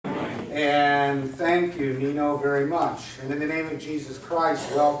And thank you, Nino, very much. And in the name of Jesus Christ,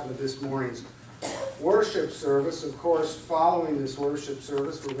 welcome to this morning's worship service. Of course, following this worship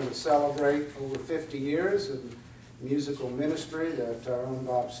service, we're going to celebrate over 50 years of musical ministry that our own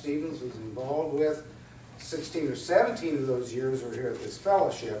Bob Stevens was involved with. 16 or 17 of those years are here at this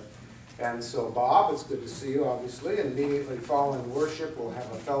fellowship. And so, Bob, it's good to see you, obviously. And immediately following worship, we'll have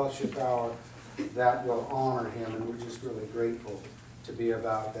a fellowship hour that will honor him. And we're just really grateful to be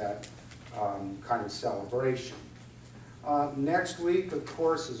about that kind of celebration. Next week, of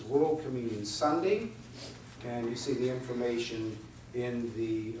course, is World Communion Sunday. And you see the information in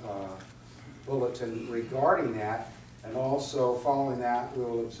the bulletin regarding that. And also, following that,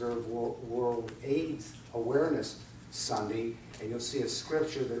 we'll observe World AIDS Awareness Sunday. And you'll see a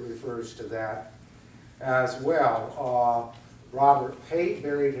scripture that refers to that as well. Robert Pate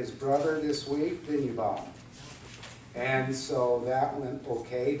buried his brother this week, didn't you, Bob? And so that went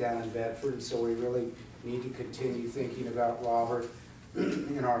okay down in Bedford. So we really need to continue thinking about Robert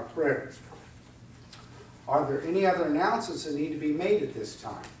in our prayers. Are there any other announcements that need to be made at this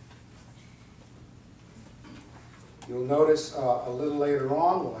time? You'll notice a little later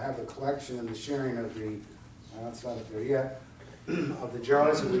on, we'll have the collection and the sharing of the, it's not up there yet, of the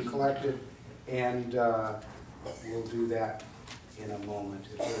jars that we collected, and we'll do that in a moment.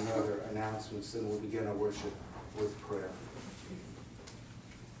 If there are no other announcements, then we'll begin our worship with prayer.